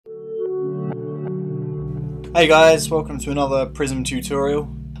Hey guys, welcome to another Prism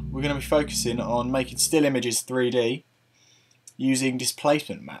tutorial. We're going to be focusing on making still images 3D using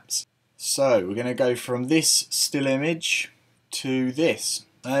displacement maps. So we're going to go from this still image to this.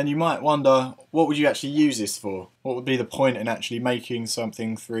 And you might wonder, what would you actually use this for? What would be the point in actually making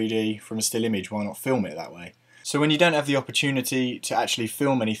something 3D from a still image? Why not film it that way? So when you don't have the opportunity to actually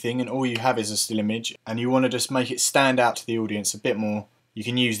film anything and all you have is a still image and you want to just make it stand out to the audience a bit more, you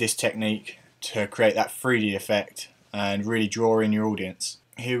can use this technique to create that 3D effect and really draw in your audience.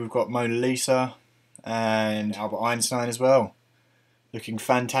 Here we've got Mona Lisa and Albert Einstein as well, looking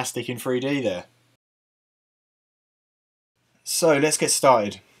fantastic in 3D there. So let's get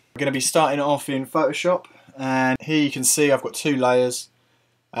started. We're going to be starting off in Photoshop, and here you can see I've got two layers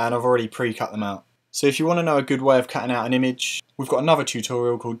and I've already pre-cut them out. So if you want to know a good way of cutting out an image, we've got another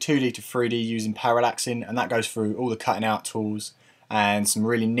tutorial called 2D to 3D using parallaxing, and that goes through all the cutting out tools and some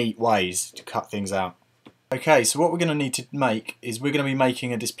really neat ways to cut things out. Okay, so what we're going to need to make is we're going to be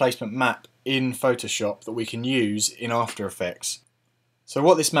making a displacement map in Photoshop that we can use in After Effects. So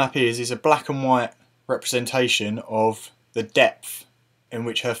what this map is a black and white representation of the depth in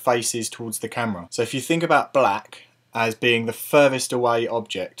which her face is towards the camera. So if you think about black as being the furthest away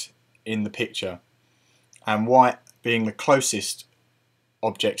object in the picture and white being the closest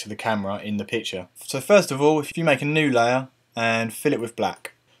object to the camera in the picture. So first of all, if you make a new layer and fill it with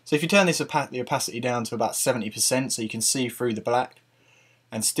black. So if you turn the opacity down to about 70% so you can see through the black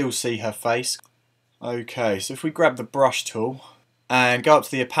and still see her face. Okay, so if we grab the brush tool and go up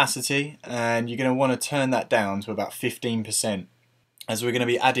to the opacity, and you're going to want to turn that down to about 15%, as we're going to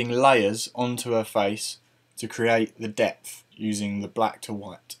be adding layers onto her face to create the depth using the black to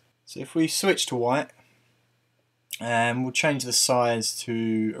white. So if we switch to white, and we'll change the size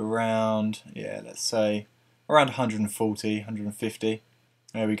to around, let's say around 140, 150.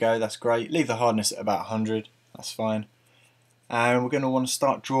 There we go, that's great. Leave the hardness at about 100, that's fine. And we're going to want to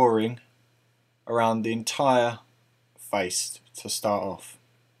start drawing around the entire face to start off.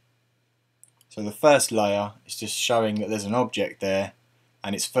 So the first layer is just showing that there's an object there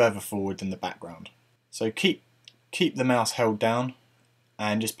and it's further forward than the background. So keep the mouse held down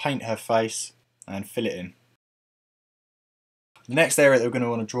and just paint her face and fill it in. The next area that we're going to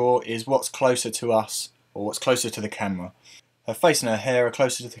want to draw is what's closer to us, or what's closer to the camera. Her face and her hair are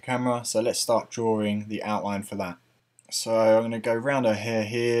closer to the camera, so let's start drawing the outline for that. So I'm going to go round her hair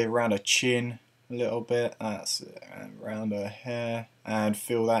here, round her chin a little bit, that's it, and round her hair, and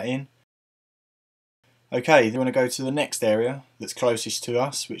fill that in. Okay, then we want to go to the next area that's closest to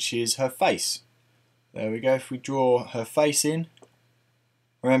us, which is her face. There we go. If we draw her face in,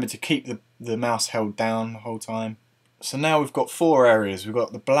 remember to keep the mouse held down the whole time. So now we've got four areas. We've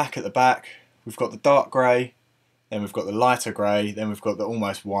got the black at the back, we've got the dark grey, then we've got the lighter grey, then we've got the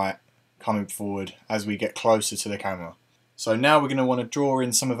almost white coming forward as we get closer to the camera. So now we're going to want to draw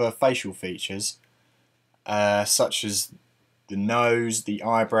in some of her facial features, such as the nose, the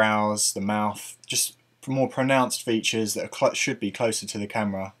eyebrows, the mouth, just more pronounced features that should be closer to the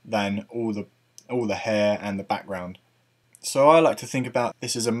camera than all the hair and the background. So I like to think about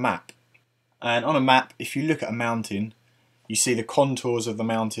this as a map. And on a map, if you look at a mountain, you see the contours of the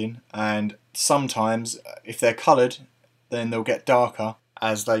mountain, and sometimes if they're coloured then they'll get darker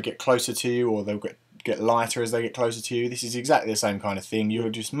as they get closer to you, or they'll get lighter as they get closer to you. This is exactly the same kind of thing. You're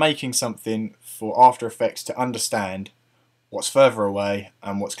just making something for After Effects to understand what's further away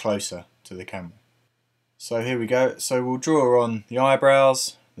and what's closer to the camera. So here we go. So we'll draw on the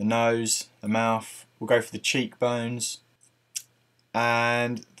eyebrows, the nose, the mouth, we'll go for the cheekbones,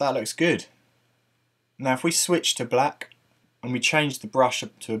 and that looks good. Now if we switch to black and we change the brush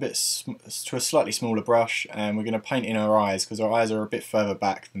up to a slightly smaller brush, and we're going to paint in her eyes because her eyes are a bit further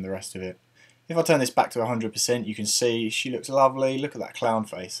back than the rest of it. If I turn this back to 100%, you can see she looks lovely. Look at that clown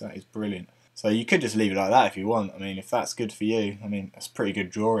face, that is brilliant. So you could just leave it like that if you want. I mean, if that's good for you, I mean, that's pretty good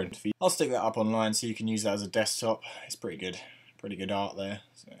drawing for you. I'll stick that up online so you can use that as a desktop. It's pretty good art there.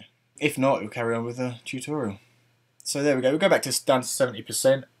 So if not, we'll carry on with the tutorial. So there we go, we'll go back to down to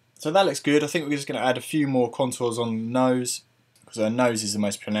 70%. So that looks good. I think we're just going to add a few more contours on the nose, because her nose is the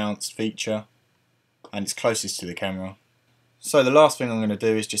most pronounced feature and it's closest to the camera. So the last thing I'm going to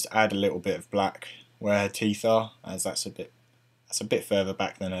do is just add a little bit of black where her teeth are, as that's a bit further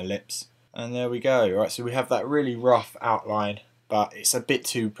back than her lips. And there we go. Right, so we have that really rough outline, but it's a bit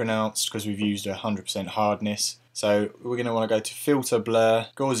too pronounced because we've used 100% hardness. So we're going to want to go to Filter, Blur,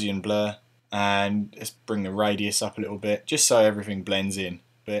 Gaussian Blur, and let's bring the radius up a little bit, just so everything blends in.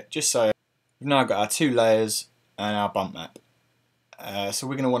 Just so we've now got our two layers and our bump map. So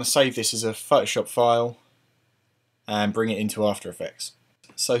we're going to want to save this as a Photoshop file and bring it into After Effects.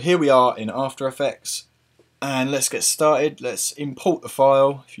 So here we are in After Effects, And let's get started. Let's import the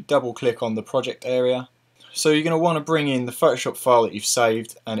file. If you double click on the project area, so you're going to want to bring in the Photoshop file that you've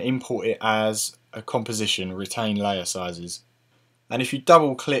saved and import it as a composition, retain layer sizes. And if you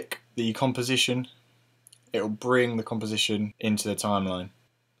double click the composition, it will bring the composition into the timeline.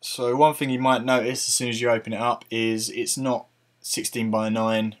 So one thing you might notice as soon as you open it up is it's not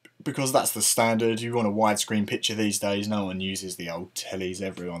 16:9, because that's the standard. You want a widescreen picture these days. No one uses the old tellies,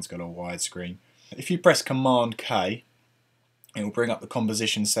 everyone's got a widescreen. If you press Command K, it will bring up the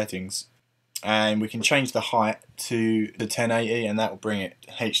composition settings, and we can change the height to the 1080, and that will bring it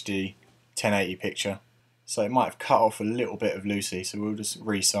HD 1080 picture. So it might have cut off a little bit of Lucy, so we'll just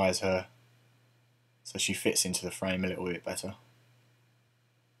resize her so she fits into the frame a little bit better.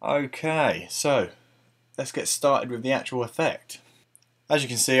 Okay, so let's get started with the actual effect. As you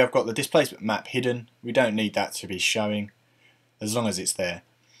can see, I've got the displacement map hidden. We don't need that to be showing as long as it's there.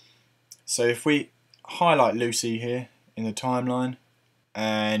 So if we highlight Lucy here in the timeline,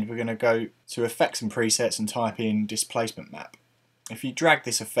 and we're going to go to effects and presets and type in displacement map. If you drag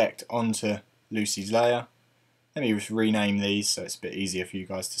this effect onto Lucy's layer, let me just rename these so it's a bit easier for you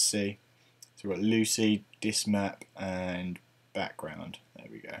guys to see. So we've got Lucy, dis map, and background. There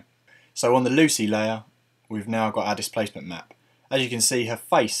we go. So on the Lucy layer, we've now got our displacement map. As you can see, her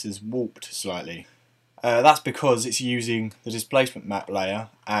face is warped slightly. That's because it's using the displacement map layer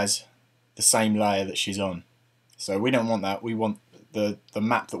as the same layer that she's on. So we don't want that. We want the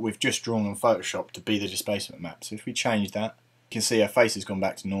map that we've just drawn on Photoshop to be the displacement map. So if we change that, you can see her face has gone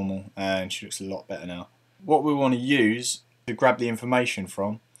back to normal and she looks a lot better now. What we want to use to grab the information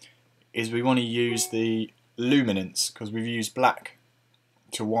from is we want to use the luminance, because we've used black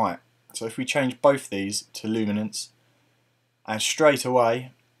to white. So if we change both these to luminance, and straight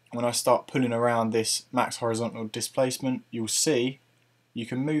away when I start pulling around this max horizontal displacement, you'll see you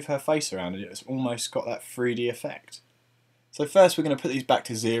can move her face around and it's almost got that 3D effect. So first we're going to put these back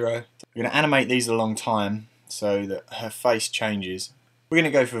to 0. We're going to animate these a long time so that her face changes. We're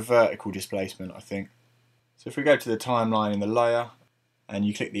going to go for vertical displacement, I think. So if we go to the timeline in the layer, and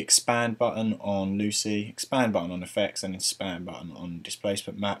you click the expand button on Lucy, expand button on effects, and expand button on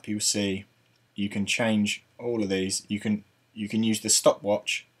displacement map, you'll see you can change all of these. You can use the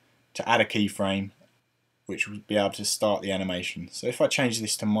stopwatch to add a keyframe, which will be able to start the animation. So if I change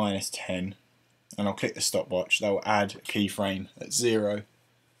this to -10 and I'll click the stopwatch, that will add a keyframe at 0.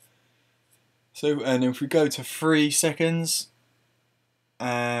 So, and if we go to 3 seconds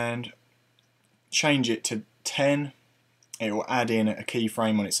and change it to 10, it will add in a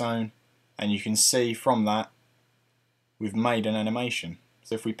keyframe on its own, and you can see from that we've made an animation.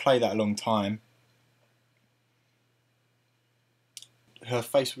 So if we play that a long time, her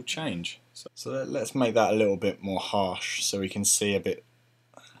face will change. So let's make that a little bit more harsh so we can see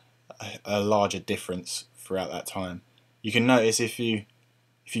a larger difference throughout that time. You can notice if you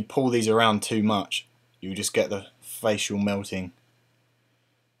pull these around too much, you just get the facial melting.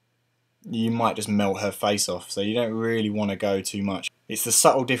 You might just melt her face off, so you don't really want to go too much. It's the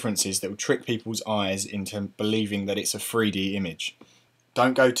subtle differences that will trick people's eyes into believing that it's a 3D image.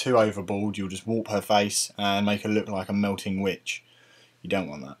 Don't go too overboard, you'll just warp her face and make her look like a melting witch. You don't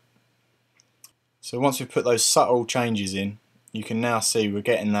want that. So once we've put those subtle changes in, you can now see we're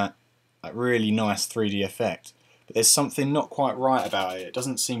getting that really nice 3D effect. But there's something not quite right about it. It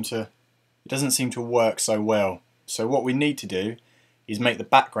doesn't seem to work so well. So what we need to do is make the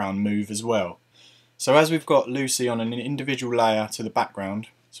background move as well. So as we've got Lucy on an individual layer to the background,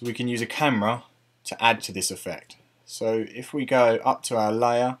 so we can use a camera to add to this effect. So if we go up to our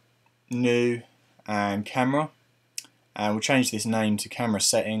layer, new, and camera, and we'll change this name to camera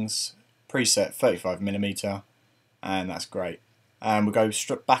settings, preset 35mm, and that's great. And we'll go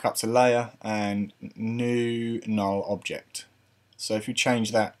back up to layer and new null object. So if you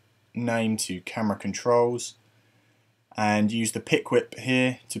change that name to camera controls, and use the pick whip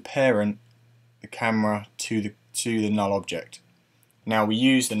here to parent the camera to the null object. Now we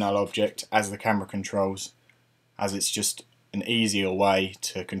use the null object as the camera controls, as it's just an easier way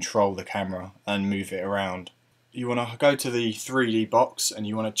to control the camera and move it around. You want to go to the 3D box and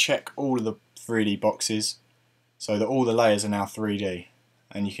you want to check all of the 3D boxes so that all the layers are now 3D.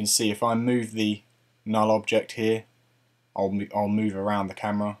 And you can see if I move the null object here, I'll move around the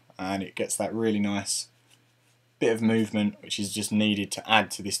camera and it gets that really nice bit of movement which is just needed to add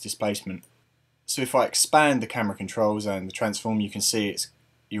to this displacement. So if I expand the camera controls and the transform, you can see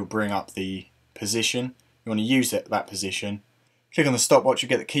you'll bring up the position. You want to use that position. Click on the stopwatch, you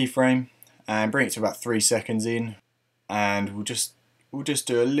get the keyframe and bring it to about 3 seconds in, and we'll just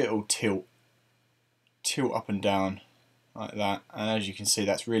do a little tilt up and down like that, and as you can see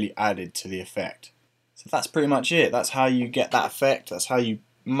that's really added to the effect. So that's pretty much it. That's how you get that effect. That's how you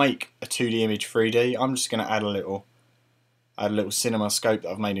make a 2D image 3D. I'm just going to add a little cinema scope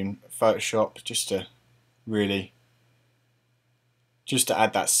that I've made in Photoshop just to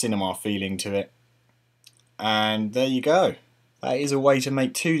add that cinema feeling to it. And there you go. That is a way to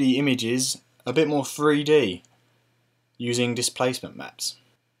make 2D images a bit more 3D using displacement maps.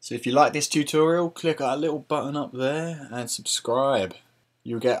 So if you like this tutorial, click that little button up there and subscribe.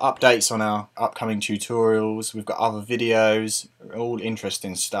 You'll get updates on our upcoming tutorials. We've got other videos, all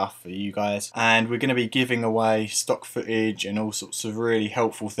interesting stuff for you guys. And we're going to be giving away stock footage and all sorts of really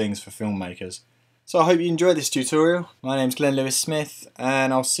helpful things for filmmakers. So I hope you enjoyed this tutorial. My name's Glenn Lewis Smith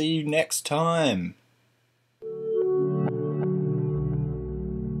and I'll see you next time.